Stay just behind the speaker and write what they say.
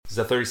This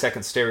is a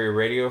 30-second stereo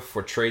radio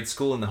for trade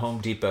school in the Home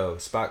Depot.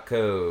 Spot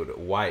code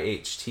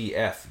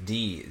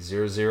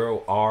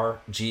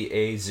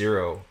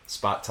YHTFD00RGA0.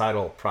 Spot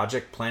title,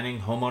 Project Planning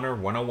Homeowner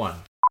 101.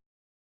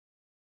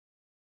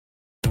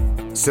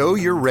 So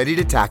you're ready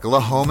to tackle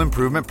a home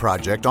improvement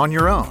project on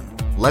your own.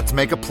 Let's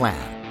make a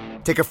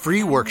plan. Take a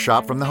free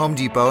workshop from the Home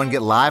Depot and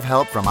get live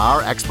help from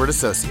our expert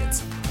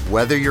associates.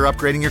 Whether you're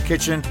upgrading your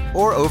kitchen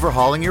or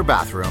overhauling your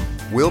bathroom,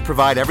 we'll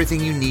provide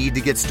everything you need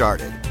to get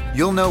started.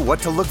 You'll know what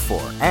to look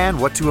for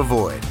and what to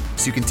avoid,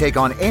 so you can take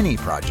on any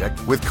project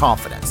with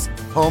confidence.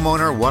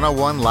 Homeowner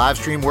 101 live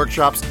stream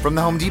workshops from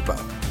the Home Depot.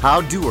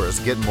 How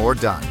doers get more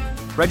done.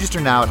 Register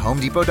now at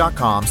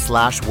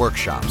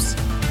homedepot.com/workshops.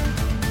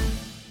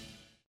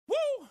 Woo!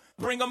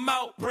 Bring them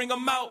out, bring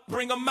them out,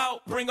 bring them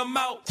out, bring them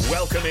out.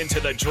 Welcome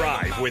into The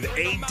Drive with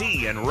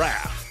AD and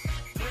Raph.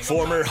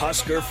 Former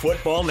Husker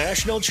football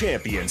national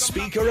champion,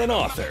 speaker, and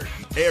author,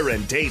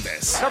 Aaron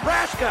Davis.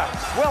 Nebraska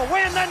will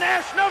win the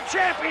national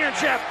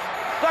championship.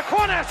 The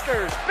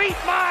Cornhuskers beat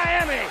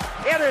Miami.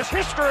 It is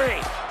history,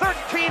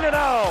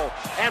 13-0,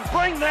 and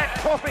bring that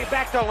trophy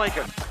back to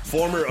Lincoln.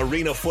 Former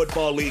Arena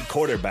Football League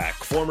quarterback,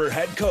 former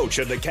head coach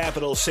of the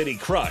Capital City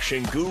Crush,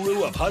 and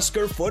guru of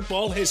Husker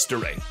football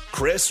history,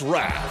 Chris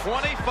Rapp.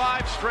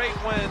 25 straight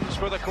wins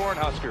for the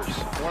Cornhuskers.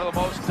 One of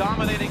the most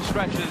dominating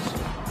stretches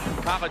in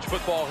college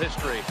football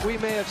history. We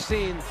may have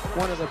seen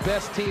one of the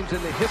best teams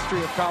in the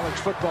history of college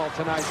football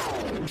tonight.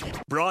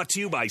 Brought to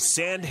you by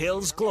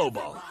Sandhills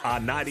Global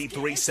on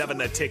 93.7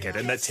 The Ticket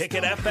and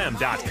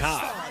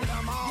theticketfm.com.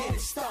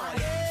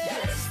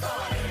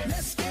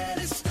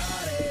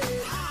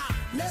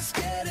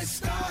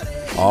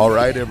 All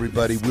right,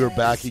 everybody, we're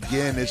back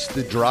again. It's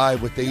The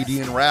Drive with AD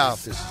and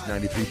Ralph. This is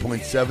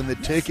 93.7 The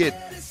Ticket.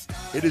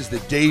 It is the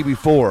day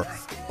before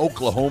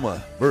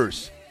Oklahoma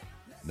versus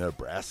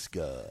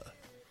Nebraska.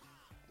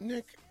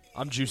 Nick,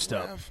 I'm juiced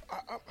up.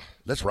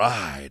 Let's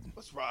ride.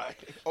 Let's ride.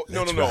 Oh,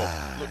 Let's no.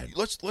 ride.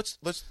 Look, let's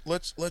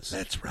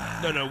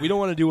ride. No, we don't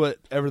want to do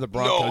whatever the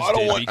Broncos No, I don't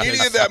did want because-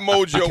 any of that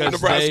mojo in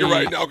Nebraska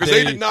right now because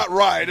they did not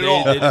ride at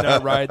all. They did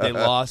not ride. They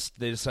lost.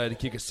 They decided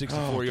to kick a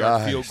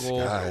 64-yard field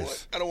goal.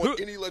 Guys. I don't want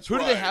any let's Who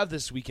ride. do they have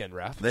this weekend,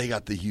 Raph? They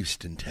got the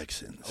Houston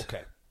Texans.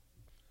 Okay.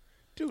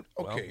 Dude,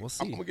 okay. Well, we'll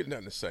see. I'm going to get into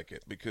that in a second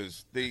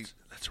because they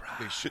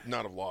should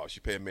not have lost.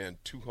 You pay a man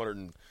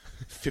 $250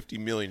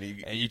 million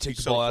And you take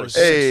the settle ball for out of a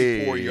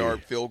his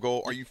 64-yard field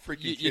goal. Are you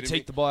freaking You kidding me?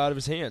 take the ball out of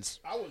his hands.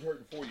 I was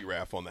hurting for you,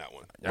 Raph, on that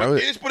one. I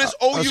was- But it's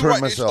I was OU hurting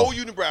right. myself. It's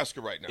OU Nebraska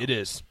right now. It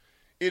is.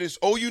 It is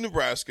OU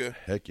Nebraska.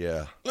 Heck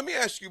yeah. Let me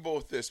ask you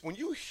both this: when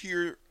you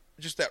hear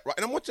just that,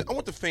 and I want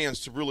the fans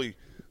to really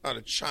to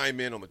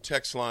chime in on the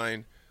text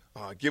line,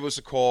 give us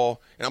a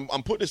call, and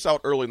I'm putting this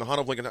out early in the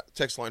Honda of Lincoln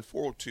text line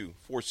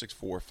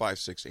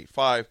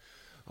 402-464-5685.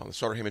 The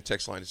Starter Heyman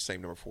text line is the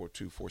same number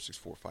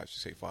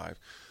 402-464-5685.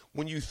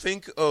 When you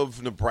think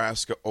of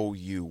Nebraska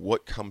OU,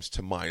 what comes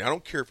to mind? I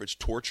don't care if it's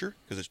torture,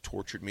 because it's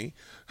tortured me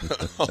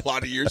a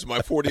lot of years of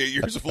my 48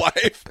 years of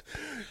life,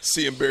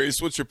 seeing Barry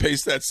Switzer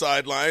pace that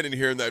sideline and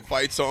hearing that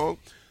fight song.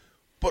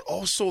 But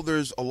also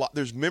there's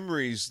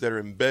memories that are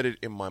embedded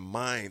in my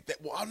mind that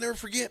I'll never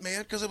forget,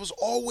 man, because it was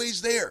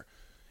always there.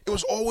 It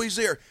was always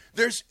there.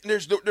 There's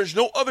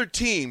no other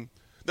team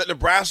that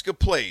Nebraska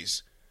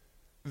plays.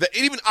 That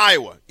even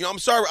Iowa, I'm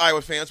sorry,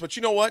 Iowa fans, but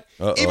you know what?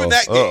 Even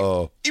that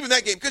game,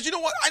 because you know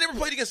what? I never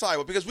played against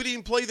Iowa because we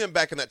didn't play them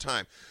back in that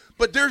time.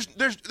 But there's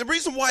the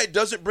reason why it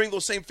doesn't bring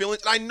those same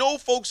feelings. And I know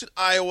folks in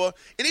Iowa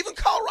and even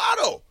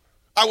Colorado,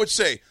 I would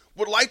say,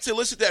 would like to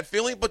elicit that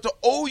feeling. But the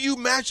OU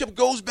matchup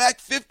goes back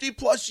 50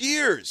 plus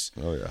years.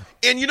 Oh yeah.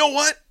 And you know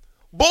what?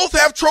 Both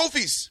have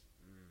trophies.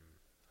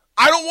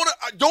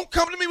 Don't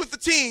come to me with the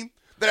team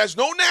that has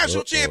no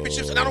national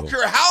championships, and I don't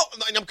care how.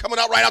 I'm coming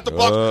out right out the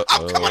box.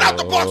 I'm coming out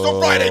the box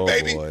on Friday,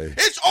 baby. Boy.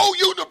 It's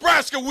OU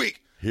Nebraska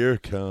week. Here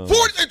comes.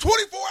 In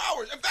 24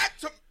 hours. In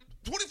fact,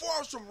 24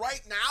 hours from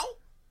right now,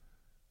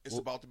 it's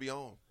about to be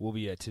on. We'll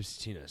be at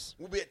Tipsy Tina's.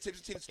 We'll be at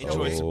Tipsy Tina's.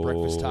 Enjoy some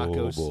breakfast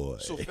tacos. Boy.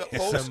 So,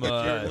 folks, if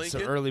you're in Lincoln,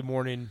 some early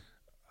morning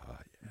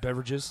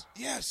beverages.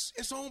 yes,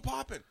 it's on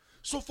popping.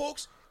 So,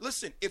 folks,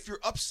 listen, if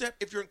you're upset,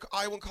 if you're in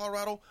Iowa and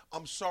Colorado,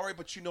 I'm sorry,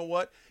 but you know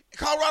what?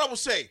 Colorado will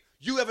say,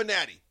 you have a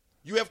natty.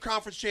 You have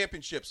conference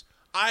championships.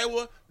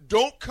 Iowa,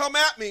 don't come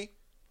at me,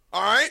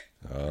 all right?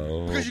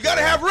 Because you got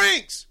to have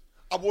rings.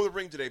 I wore the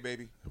ring today,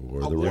 baby. I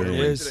wore the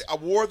ring today. I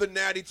wore the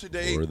natty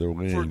today for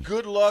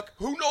good luck.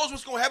 Who knows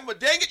what's going to happen, but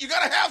dang it, you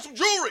got to have some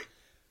jewelry.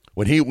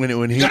 When he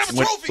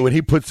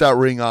puts that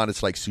ring on,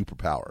 it's like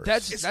superpowers.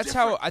 That's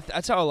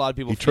how a lot of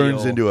people he feel.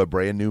 turns into a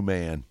brand new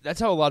man.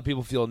 That's how a lot of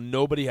people feel.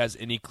 Nobody has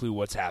any clue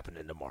what's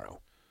happening tomorrow.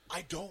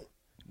 I don't.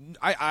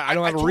 I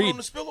don't have a read. on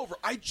the spillover.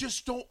 I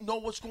just don't know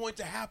what's going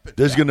to happen.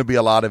 There's going to be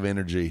a lot of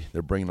energy.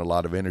 They're bringing a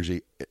lot of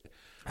energy.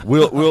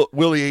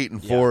 Willie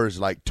 8-4 is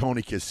like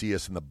Tony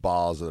Casillas and the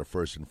balls are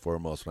first and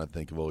foremost when I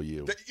think of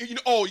OU.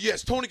 Oh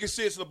yes, Tony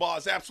Casillas and the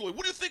balls, absolutely.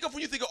 What do you think of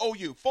when you think of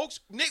OU, folks?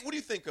 Nate, what do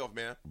you think of,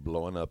 man?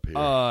 Blowing up here.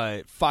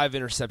 5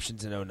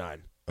 interceptions in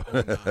 09.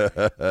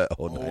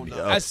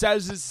 As sad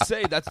as it is to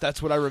say,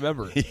 that's what I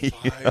remember.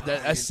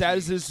 As sad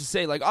as it is to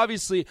say, like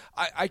obviously,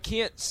 I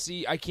can't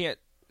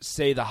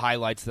say the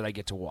highlights that I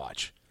get to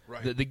watch.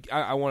 Right.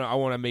 I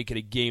want to make it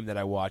a game that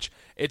I watch.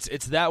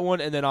 It's that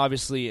one, and then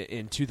obviously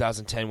in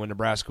 2010 when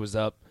Nebraska was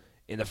up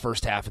in the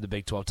first half of the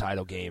Big 12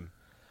 title game.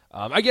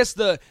 I guess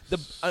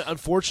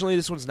unfortunately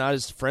this one's not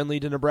as friendly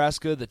to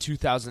Nebraska. The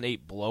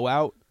 2008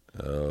 blowout.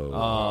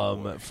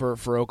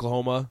 For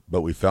Oklahoma,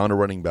 but we found a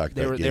running back.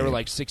 They were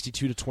like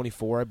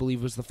 62-24, I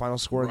believe, was the final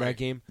score in that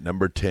game.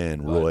 Number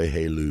 10, Roy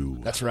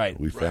Halou. That's right.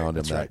 We found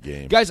him that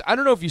game. Guys, I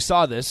don't know if you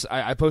saw this.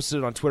 I posted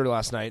it on Twitter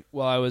last night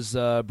while I was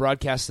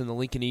broadcasting the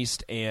Lincoln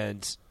East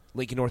and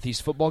Lincoln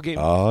Northeast football game.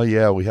 Oh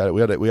yeah, we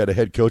had a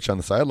head coach on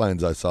the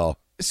sidelines. I saw.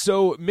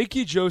 So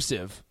Mickey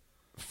Joseph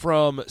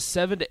from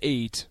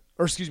 6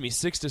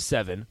 to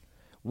 7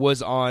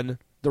 was on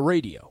the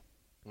radio.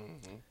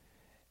 Mm-hmm.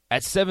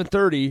 At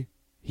 7:30,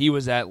 he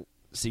was at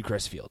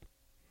Seacrest Field.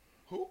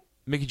 Who?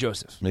 Mickey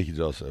Joseph. Say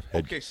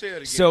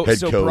So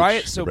that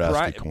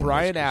again.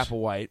 Brian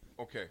Applewhite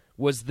okay.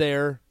 was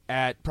there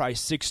at probably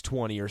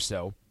 6:20 or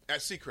so.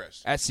 At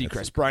Seacrest. At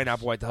Seacrest. Brian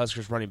Applewhite, the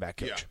Huskers running back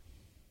coach.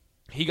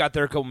 Yeah. He got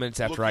there a couple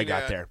minutes after I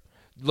got there.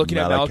 Looking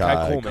at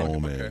Malachi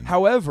Coleman. Okay.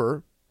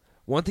 However,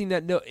 one thing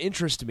that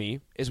interests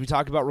me is we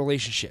talk about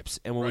relationships.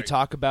 And when we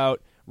talk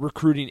about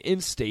recruiting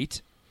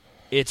in-state,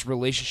 it's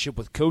relationship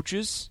with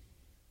coaches,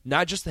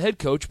 not just the head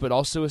coach, but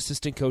also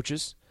assistant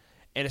coaches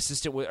and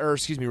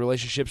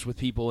relationships with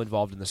people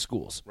involved in the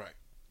schools. Right.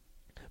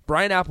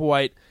 Brian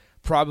Applewhite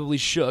probably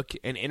shook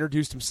and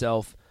introduced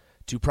himself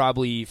to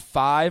probably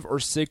 5 or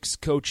 6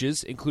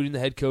 coaches, including the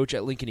head coach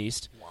at Lincoln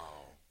East. Wow.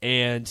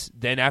 And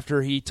then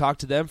after he talked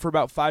to them for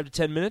about 5 to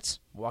 10 minutes,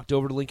 walked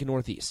over to Lincoln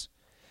Northeast.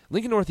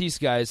 Lincoln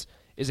Northeast, guys,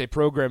 is a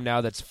program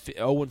now that's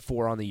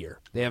 0-4 on the year.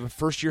 They have a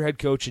first-year head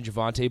coach in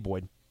Javonte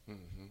Boyd.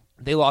 Mm-hmm.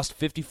 They lost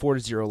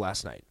 54-0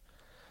 last night.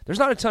 There's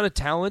not a ton of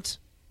talent,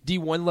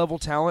 D1 level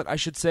talent, I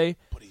should say,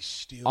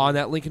 on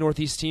that Lincoln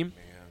Northeast team.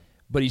 Man.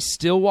 But he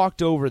still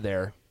walked over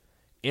there,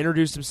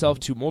 introduced himself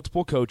to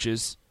multiple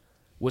coaches,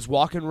 was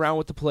walking around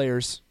with the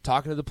players,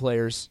 talking to the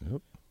players,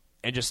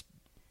 and just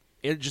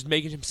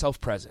making himself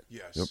present.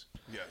 Yes.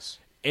 Yes.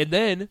 And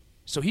then,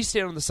 so he's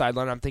standing on the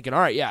sideline. I'm thinking, all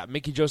right, yeah,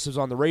 Mickey Joseph's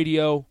on the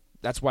radio.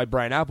 That's why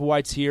Brian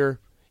Applewhite's here.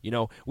 You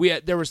know,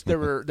 there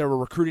were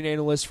recruiting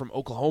analysts from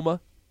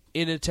Oklahoma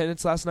in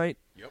attendance last night.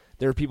 Yep.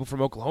 There were people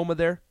from Oklahoma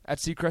there at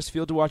Seacrest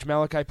Field to watch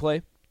Malachi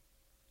play.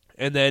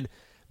 And then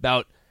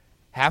about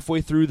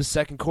halfway through the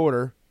second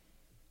quarter,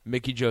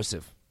 Mickey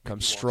Joseph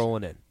comes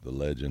strolling in. The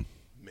legend.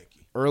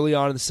 Mickey. Early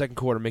on in the second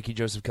quarter, Mickey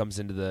Joseph comes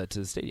into the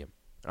stadium.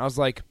 And I was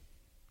like,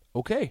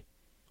 okay,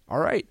 all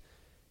right.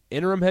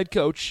 Interim head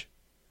coach.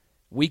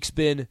 Week's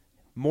been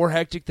more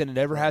hectic than it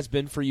ever has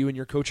been for you in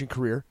your coaching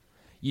career.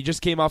 You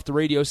just came off the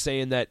radio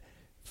saying that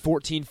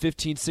 14,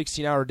 15,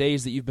 16-hour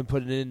days that you've been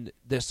putting in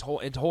this whole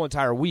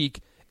entire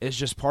week is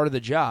just part of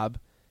the job,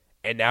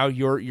 and now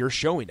you're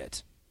showing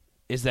it.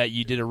 Is that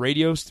you did a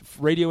radio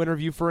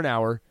interview for an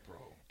hour,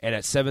 and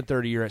at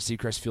 7:30 you're at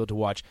Seacrest Field to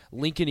watch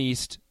Lincoln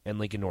East and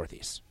Lincoln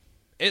Northeast.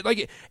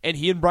 And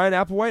he and Brian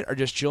Applewhite are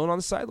just chilling on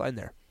the sideline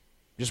there,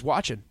 just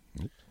watching.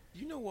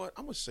 You know what?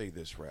 I'm gonna say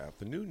this, Raph.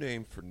 The new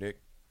name for Nick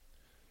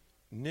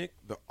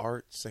the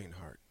Art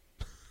Sainhart.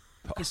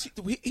 Because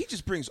he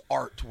just brings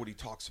art to what he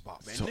talks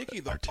about, man. So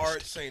Nicky the artistic.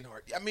 Art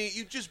Sainhart. I mean,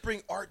 you just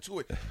bring art to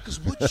it. Because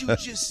what you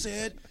just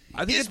said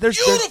is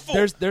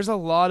beautiful. There's a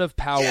lot of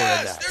power in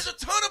that. Yes, there's a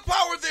ton of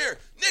power there.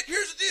 Nick,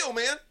 here's the deal,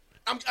 man.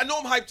 I know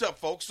I'm hyped up,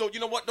 folks. So you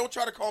know what? Don't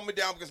try to calm me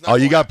down.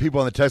 Because you got people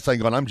on the text line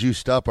going, I'm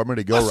juiced up. I'm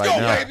ready to go now. Let's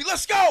go, baby.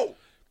 Let's go.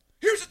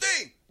 Here's the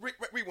thing.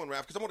 Read one,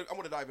 Raph, because I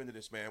want to dive into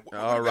this, man.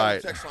 All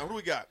right. Text line? What do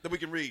we got that we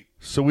can read?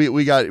 So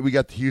we got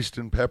the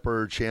Houston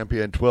Pepper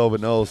champion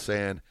 12-0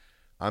 saying,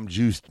 I'm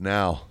juiced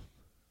now.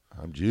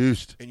 I'm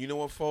juiced. And you know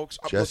what, folks?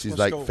 Jesse's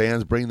like,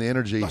 fans bring the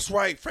energy. That's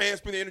right. Fans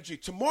bring the energy.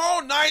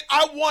 Tomorrow night,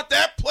 I want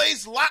that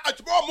place live.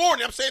 Tomorrow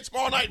morning. I'm saying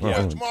tomorrow night.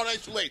 Tomorrow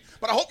night's too late.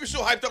 But I hope you're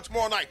still hyped up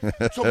tomorrow night.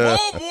 Tomorrow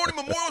morning,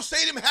 Memorial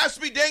Stadium has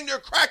to be dang near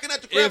cracking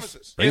at the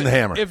crevices. Bring the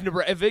hammer.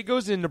 If it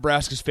goes in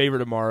Nebraska's favor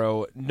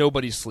tomorrow,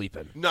 nobody's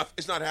sleeping. Nothing.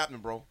 It's not happening,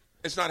 bro.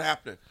 It's not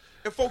happening.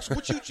 And, folks,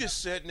 what you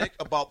just said, Nick,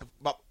 about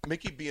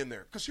Mickey being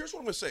there. Because here's what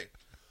I'm going to say.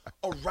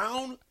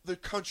 Around the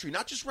country,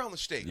 not just around the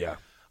state. Yeah.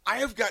 I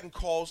have gotten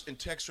calls and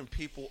texts from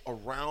people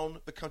around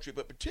the country,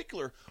 but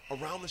particular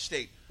around the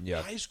state,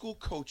 high school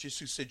coaches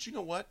who said, you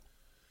know what,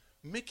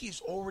 Mickey's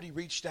already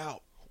reached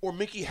out, or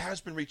Mickey has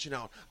been reaching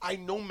out. I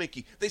know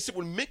Mickey. They said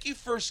when Mickey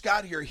first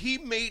got here, he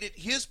made it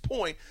his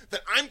point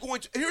that I'm going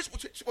to – here's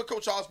what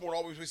Coach Osborne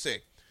always would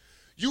say.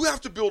 You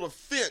have to build a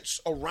fence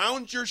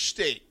around your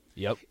state.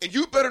 Yep. And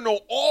you better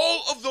know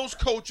all of those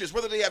coaches,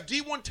 whether they have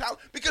D1 talent,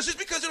 because just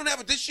because they don't have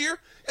it this year,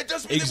 it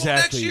doesn't mean they won't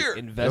next year.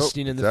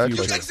 Investing in the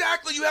future.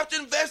 Exactly. You have to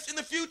invest in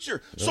the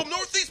future. Yep. So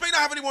Northeast may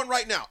not have anyone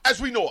right now,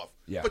 as we know of.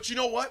 Yeah. But you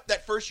know what?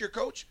 That first-year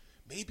coach,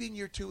 maybe in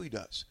year 2 he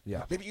does.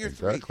 Yeah. Maybe in year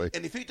 3.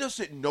 And if he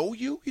doesn't know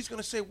you, he's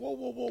going to say,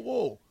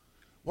 whoa.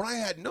 When I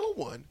had no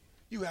one,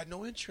 you had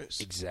no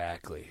interest.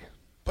 Exactly.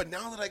 But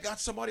now that I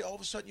got somebody, all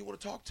of a sudden you want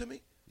to talk to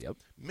me? Yep.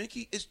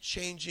 Mickey is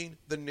changing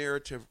the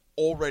narrative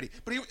already.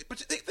 But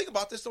think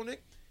about this, though,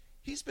 Nick.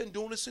 He's been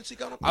doing this since he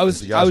got up. I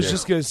was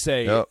just going to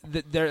say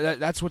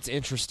that's what's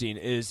interesting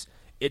is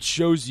it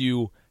shows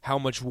you how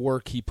much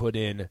work he put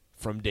in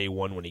from day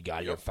one when he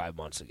got here 5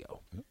 months ago.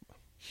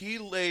 He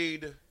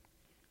laid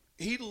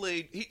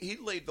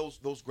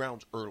those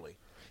grounds early.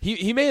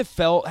 He may have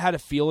had a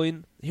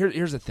feeling.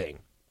 Here's the thing.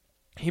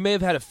 He may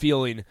have had a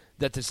feeling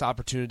that this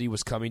opportunity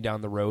was coming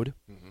down the road,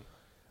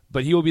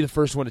 but he will be the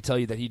first one to tell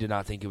you that he did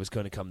not think it was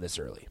going to come this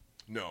early.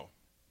 No,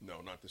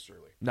 not this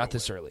early. Not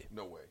this early.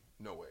 No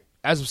way.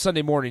 As of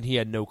Sunday morning, he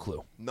had no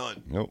clue.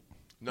 None. Nope.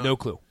 No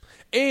clue.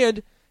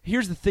 And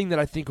here's the thing that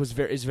I think is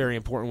very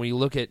important when you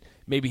look at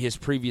maybe his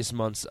previous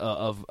months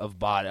of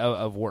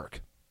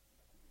work.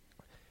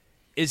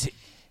 Is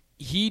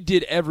he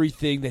did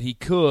everything that he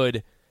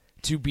could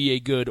to be a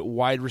good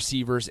wide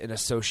receivers and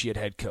associate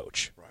head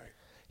coach. Right.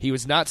 He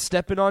was not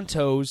stepping on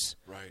toes.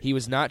 Right. He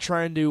was not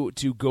trying to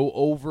go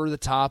over the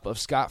top of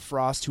Scott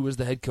Frost, who was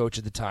the head coach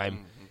at the time.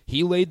 Mm-hmm.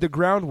 He laid the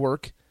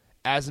groundwork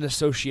as an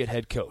associate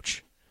head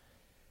coach.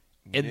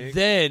 Nick. And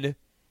then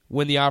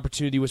when the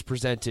opportunity was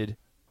presented,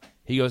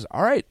 he goes,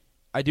 all right,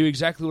 I do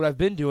exactly what I've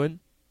been doing,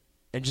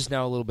 and just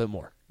now a little bit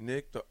more.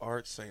 Nick, the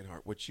Art St.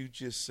 Hart, what you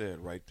just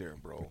said right there,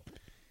 bro.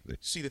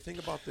 See, the thing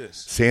about this.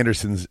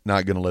 Sanderson's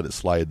not going to let it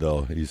slide,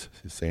 though. He's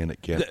saying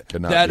it cannot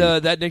be.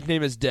 That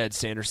nickname is dead,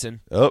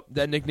 Sanderson. Oh.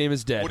 That nickname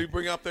is dead. What did he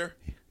bring up there?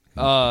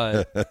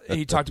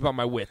 He talked about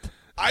my width.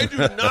 I do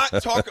not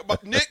talk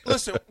about Nick.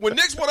 Listen, when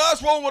Nick's with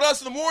us, rolling with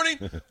us in the morning,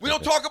 we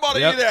don't talk about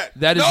any of that.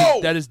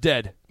 That is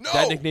dead. No.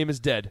 That nickname is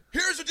dead.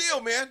 Here's the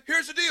deal, man.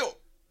 Here's the deal.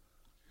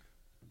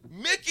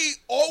 Mickey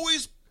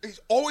he's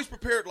always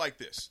prepared like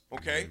this,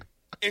 okay?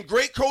 And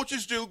great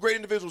coaches do, great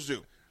individuals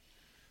do.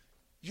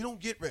 You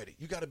don't get ready.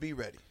 You got to be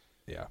ready.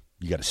 Yeah.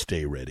 You got to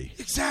stay ready.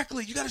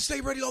 Exactly. You got to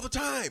stay ready all the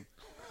time.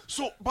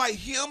 So by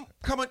him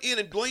coming in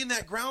and laying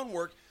that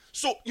groundwork,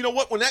 so you know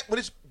what? When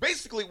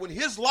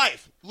his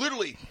life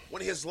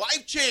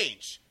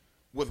changed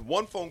with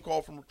one phone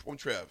call from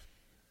Trev,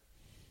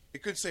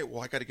 it couldn't say,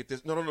 well, I got to get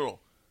this. No.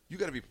 You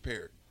got to be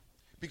prepared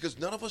because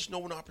none of us know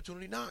when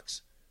opportunity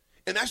knocks.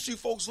 And that's you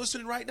folks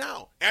listening right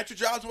now at your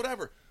jobs,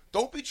 whatever.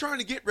 Don't be trying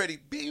to get ready.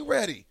 Be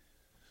ready.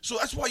 So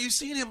that's why you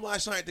seen him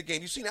last night at the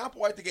game. You seen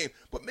Applewhite at the game.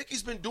 But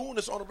Mickey's been doing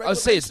this on a regular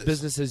basis. I would say it's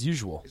business as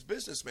usual. It's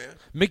business, man.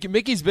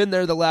 Mickey's been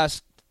there the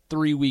last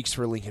 3 weeks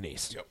for Lincoln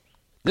East. Yep.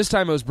 This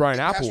time it was Brian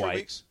Applewhite. Past 3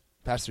 weeks?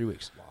 Past 3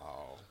 weeks.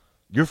 Wow.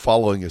 Your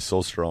following is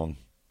so strong.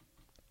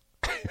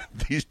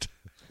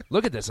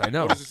 Look at this. I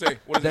know. What does it say?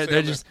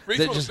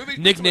 They're just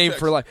nickname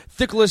for life.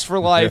 Thickless for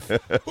life. Who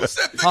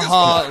said Thickless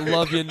Haha, for life?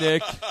 love you,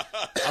 Nick.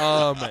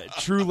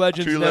 True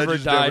legends never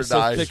die,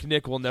 so Thick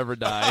Nick will never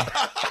die.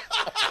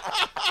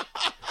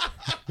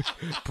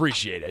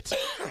 Appreciate it.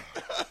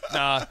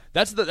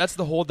 That's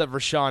the hold that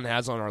Rashawn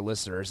has on our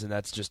listeners, and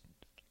that's just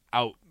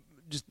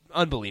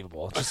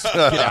unbelievable. Just get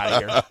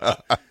out of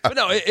here. But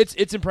no,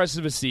 it's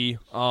impressive to see.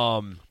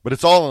 But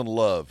it's all in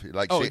love.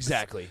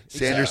 Exactly.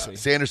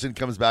 Sanderson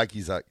comes back.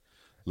 He's like,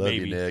 love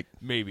you, Nick.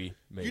 Maybe.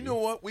 You know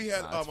what? We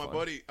had my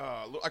buddy,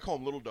 I call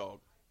him Little Dog,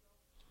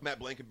 Matt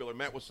Blankenbiller.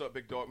 Matt, what's up,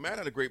 big dog? Matt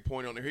had a great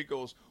point on there. He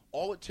goes,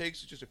 all it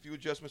takes is just a few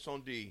adjustments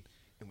on D,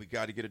 and we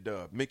got to get a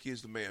dub. Mickey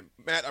is the man.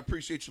 Matt, I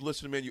appreciate you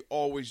listening, man. You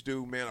always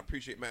do, man. I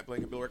appreciate Matt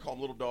Blankenbiller. I call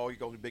him Little Dog. He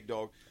calls me Big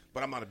Dog,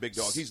 but I'm not a big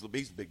dog. He's the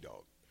big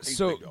dog.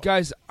 So,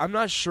 guys, I'm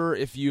not sure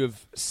if you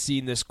have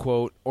seen this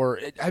quote, or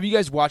have you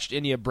guys watched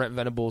any of Brent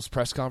Venables'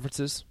 press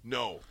conferences?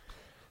 No.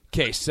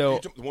 Okay, so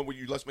the one where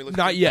you let me listen.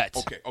 Not yet.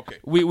 Okay.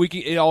 We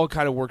can, it all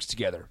kind of works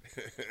together.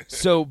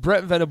 So,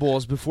 Brent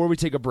Venables, before we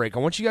take a break, I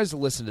want you guys to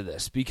listen to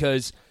this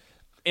because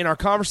in our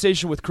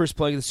conversation with Chris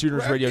Plank of the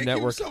Sooners Radio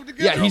Network,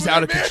 he's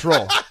out of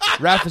control.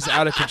 Raph is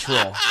out of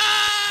control.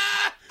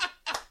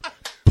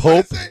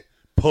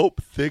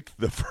 Pope Thick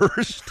the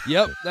First.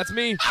 Yep, that's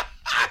me.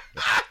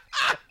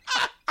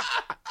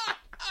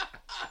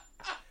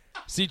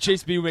 See,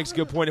 Chase B makes a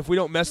good point. If we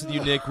don't mess with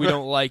you, Nick, we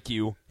don't like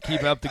you.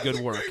 Keep up the good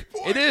work.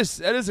 It is.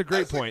 That is a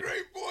great point.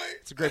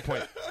 It's a great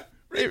point.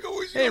 Rico,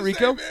 hey,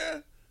 Rico. Say,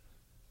 man?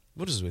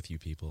 What is with you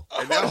people?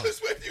 What is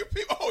with you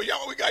people? Oh, yeah,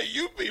 we got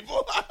you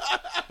people.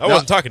 I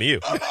wasn't talking to you.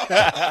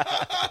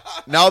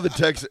 Now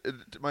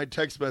my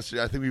text message,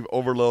 I think we've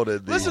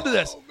overloaded. Listen to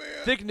this.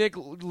 Thick Nick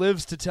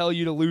lives to tell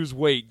you to lose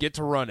weight. Get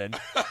to running.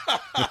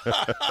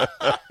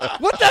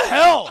 What the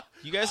hell?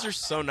 You guys are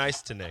so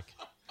nice to Nick.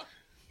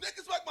 Nick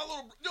is like my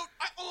little. Dude,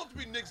 I don't have to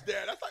be Nick's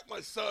dad. That's like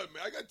my son,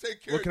 man. I gotta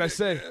take care. What of can Nick, I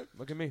say? Man.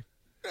 Look at me.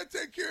 I gotta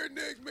take care of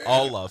Nick, man.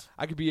 All love.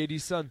 I could be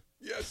AD's son.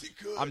 Yes, he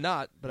could. I'm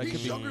not, but I could be.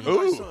 He's younger than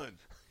my son.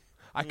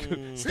 I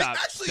could. Stop.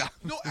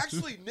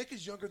 Actually, Nick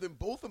is younger than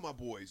both of my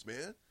boys,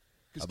 man.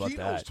 Because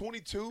Keno's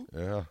 22.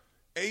 Yeah.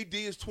 AD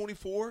is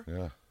 24.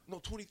 Yeah. No,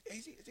 20.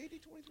 Is AD 23?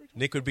 24?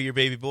 Nick would be your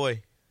baby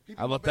boy.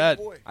 How about that?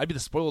 I'd be the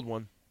spoiled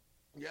one.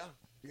 Yeah.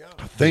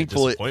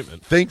 Thankfully,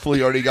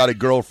 you already got a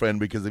girlfriend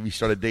because if you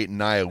started dating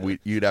Nia,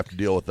 you'd have to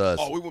deal with us.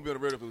 Oh, we wouldn't be on the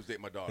radio if it was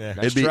dating my daughter. Yeah.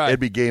 It'd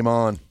be game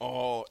on.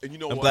 Oh, And you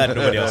know I'm what? glad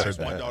nobody else heard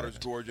My that. daughter's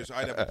gorgeous.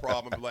 I'd have a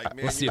problem. Be like,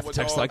 man, Let's see you if know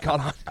the what, text dog? line caught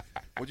on.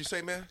 What'd you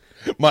say, man?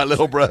 My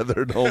little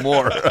brother, no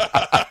more.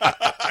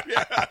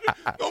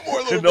 No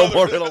more little No brother.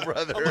 more little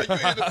brother. I'm like, you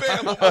ain't in the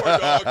band no more,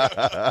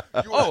 dog.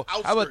 You on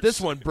Oh, the how about this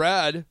outskirts. one?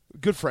 Brad,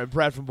 good friend,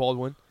 Brad from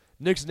Baldwin.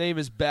 Nick's name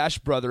is Bash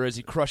Brother as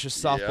he crushes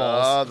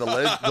softballs.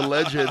 Yeah, the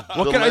legend.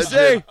 What the can legend. I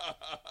say?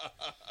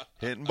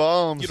 Hitting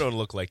bombs. You don't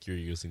look like you're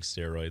using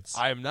steroids.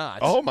 I am not.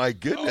 Oh my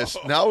goodness!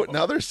 Now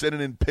they're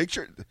sending in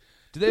pictures.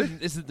 Do they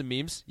have, is it the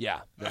memes?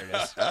 Yeah, there it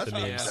is. That's, The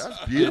memes.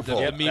 that's beautiful.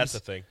 The Yep, memes, that's the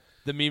thing.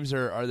 The memes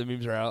are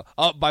out.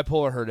 Oh,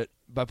 Bipolar heard it.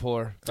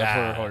 Bipolar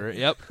heard it.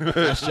 Yep.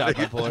 Nice job,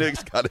 Bipolar.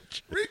 Nick's got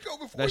it. Rico,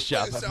 before Nice we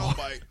play job, the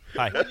soundbite,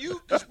 Hi. when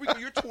because Rico,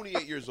 you're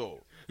 28 years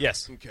old.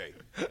 Yes. Okay.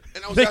 And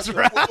I was Thanks, asking,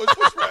 Raph.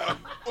 what's Raph?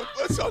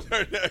 What's on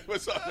there now?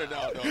 What's on there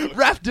now? No.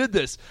 Raph did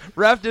this.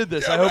 Yeah,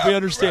 I hope he Raph-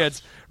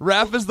 understands.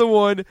 Raph is the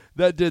one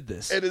that did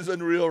this. It is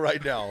unreal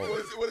right now.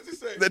 What does it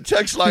say? The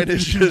text line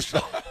is just.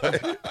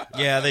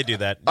 Yeah, they do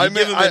that. I You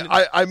give mean, them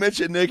an- I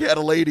mentioned Nick had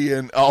a lady,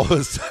 and all of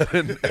a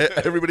sudden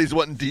everybody's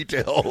wanting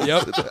details.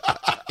 Yep.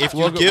 if you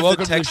Welcome- give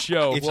welcome the to the text,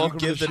 show. if Welcome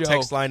you give to the the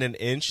text show. line an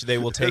inch, they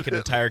will take an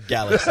entire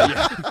galaxy.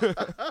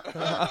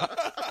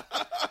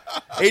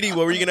 80.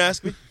 What were you gonna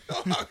ask me?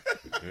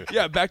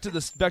 Yeah, back to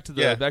the thing.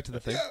 Yeah,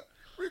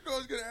 Rico, I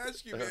was going to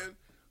ask you, man.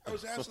 I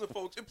was asking the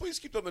folks, and please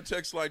keep on the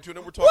text line, too. And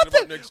then we're talking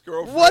about Nick's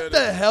girlfriend. What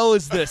the hell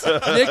is this?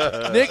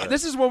 Nick,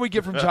 this is what we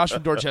get from Josh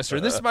from Dorchester.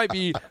 And this might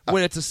be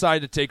when it's a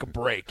sign to take a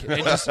break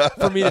and just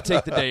for me to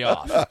take the day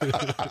off.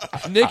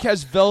 Nick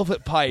has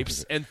velvet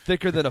pipes and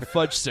thicker than a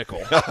fudge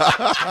sickle.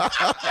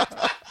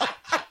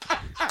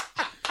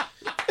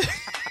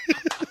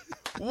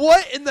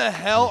 What in the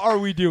hell are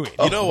we doing?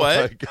 You know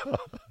what? My God.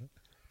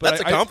 But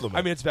That's a compliment.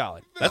 I mean, it's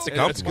valid. That's a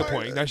That's a compliment. good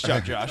point. Nice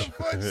job, Josh.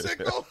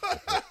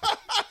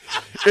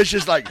 It's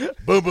just like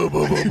boom, boom,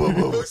 boom, boom, boom,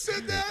 boom. Who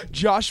said that?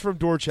 Josh from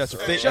Dorchester.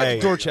 Thick- Shout out to hey,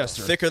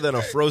 Dorchester. Thicker than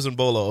a frozen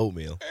bowl of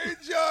oatmeal. Hey,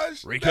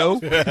 Josh. Rico? I'm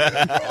going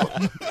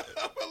to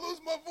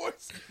lose my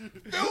voice.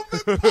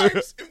 Velvet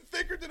pipes and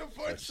thicker than a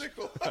fudge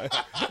sickle.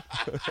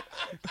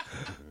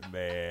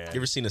 Man. You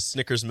ever seen a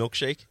Snickers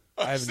milkshake?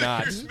 I have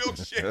not.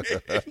 Snickers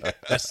milkshake.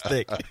 That's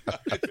thick.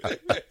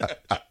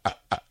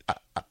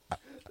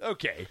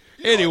 Okay.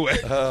 Anyway.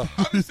 I'm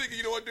just thinking,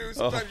 you know what, dude?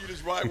 Sometimes you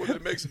just ride with it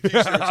and make some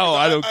t-shirts. Oh,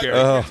 I don't care.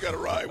 I think you got to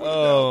ride with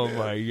Oh, it now, man.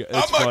 my God. I'm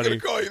It's not funny. going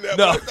to call you that,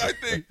 No. but I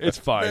think It's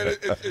fine. Man,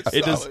 it's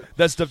It does. solid.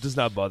 That stuff does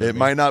not bother It me.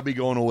 might not be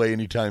going away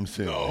anytime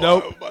soon.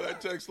 Nope. By that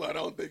text line, I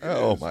don't think it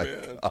Oh, is, my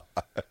man.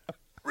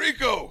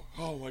 Rico.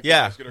 Oh, my God.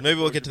 Yeah, Let's get our maybe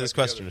we'll composure get to this back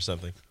question together. or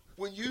something.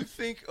 When you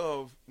think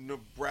of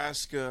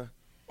Nebraska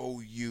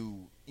OU,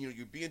 you know,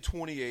 you're being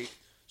 28,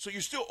 so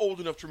you're still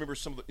old enough to remember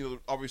some of the,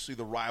 obviously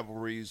the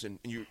rivalries, and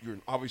you're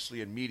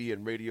obviously in media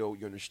and radio,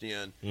 you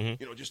understand,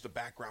 just the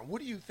background.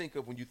 What do you think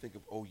of when you think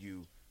of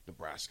OU,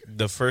 Nebraska?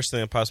 The first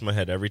thing that pops in my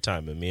head every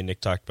time, and me and Nick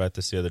talked about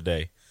this the other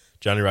day,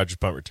 Johnny Rogers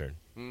punt return.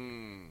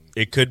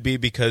 It could be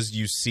because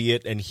you see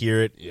it and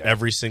hear it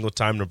every single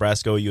time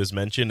Nebraska OU is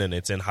mentioned, and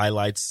it's in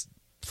highlights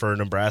for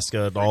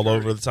Nebraska all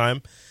over the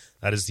time.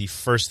 That is the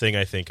first thing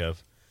I think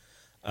of.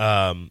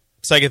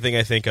 Second thing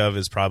I think of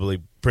is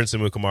probably Prince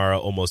Amukamara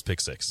almost pick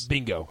six.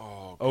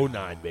 Bingo.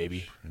 09,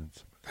 baby.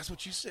 That's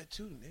what you said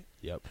too, Nick.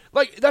 Yep.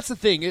 Like that's the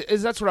thing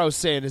is that's what I was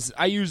saying is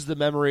I use the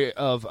memory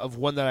of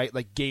one that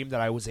I game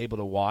that I was able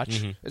to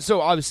watch. And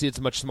so obviously it's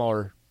a much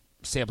smaller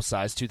sample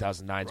size.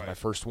 2009 is my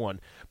first one,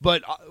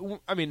 but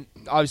I mean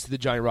obviously the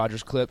Johnny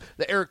Rogers clip,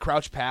 the Eric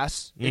Crouch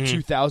pass in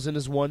 2000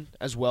 is one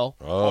as well.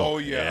 Oh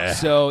yeah.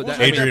 So that,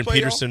 I mean, Adrian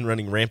Peterson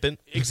running rampant.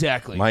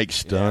 exactly. Mike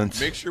Stunts.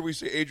 Make sure we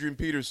say Adrian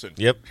Peterson.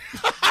 Yep.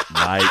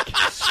 Mike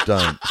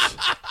Stunts.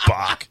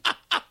 Bach.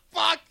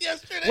 Fuck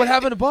yesterday. What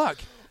happened to Buck?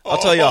 I'll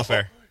tell you off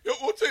air. Yo,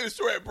 we'll tell you the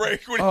story at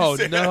break. What do Oh you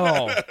say?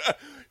 no. Do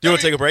you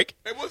want to take a break?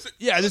 Hey, what's it?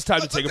 Yeah, it's time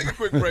to take Let's a take a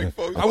quick break,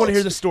 folks. I want to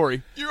hear the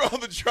story. You're on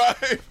the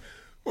drive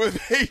with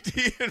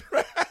AD and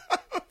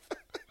Raph.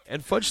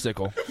 And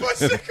Fudgesicle.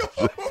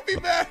 We'll be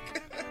back.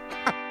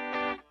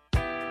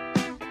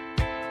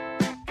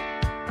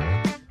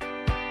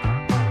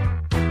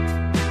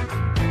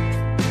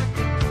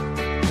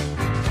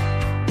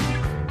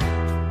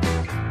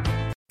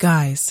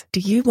 Guys,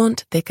 do you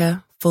want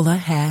thicker, fuller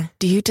hair?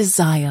 Do you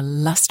desire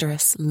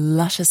lustrous,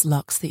 luscious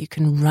locks that you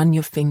can run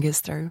your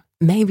fingers through?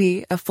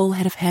 Maybe a full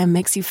head of hair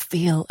makes you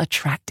feel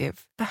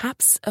attractive.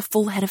 Perhaps a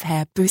full head of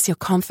hair boosts your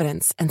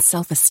confidence and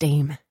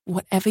self-esteem.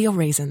 Whatever your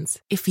reasons,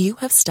 if you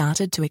have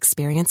started to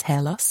experience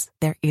hair loss,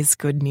 there is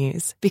good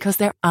news because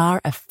there are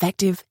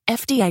effective,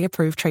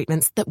 FDA-approved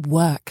treatments that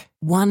work.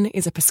 One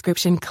is a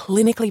prescription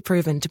clinically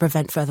proven to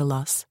prevent further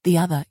loss. The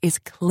other is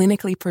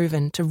clinically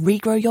proven to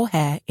regrow your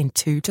hair in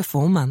 2 to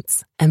 4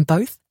 months. And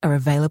both are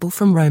available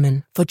from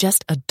Roman for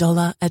just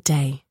 $1 a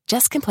day.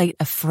 Just complete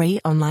a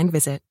free online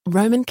visit.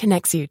 Roman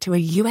connects you to a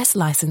US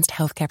licensed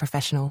healthcare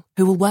professional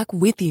who will work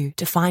with you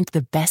to find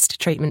the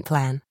best treatment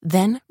plan.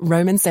 Then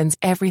Roman sends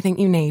everything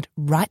you need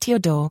right to your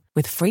door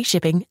with free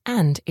shipping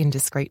and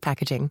indiscreet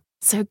packaging.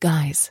 So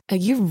guys, are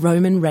you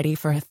Roman ready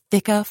for a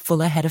thicker,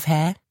 fuller head of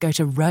hair? Go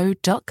to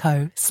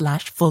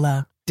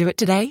ro.co/fuller. Do it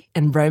today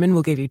and Roman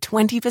will give you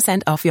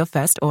 20% off your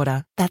first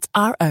order. That's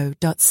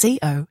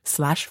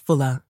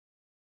ro.co/fuller.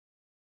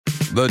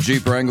 The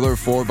Jeep Wrangler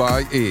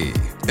 4xE.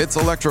 It's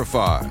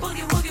electrified.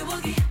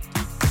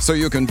 So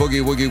you can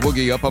boogie woogie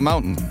woogie up a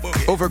mountain,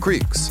 over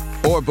creeks,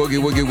 or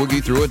boogie woogie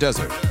woogie through a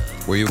desert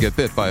where you get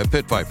bit by a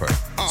pit viper.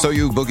 So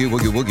you boogie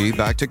woogie woogie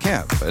back to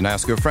camp and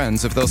ask your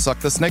friends if they'll suck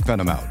the snake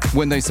venom out.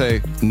 When they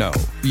say no,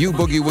 you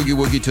boogie woogie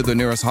woogie to the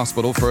nearest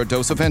hospital for a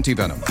dose of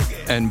antivenom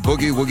and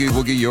boogie woogie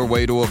woogie your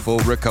way to a full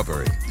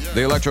recovery.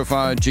 The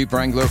electrified Jeep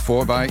Wrangler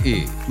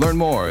 4xE. Learn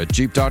more at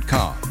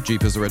Jeep.com.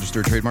 Jeep is a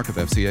registered trademark of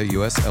FCA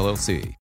US LLC.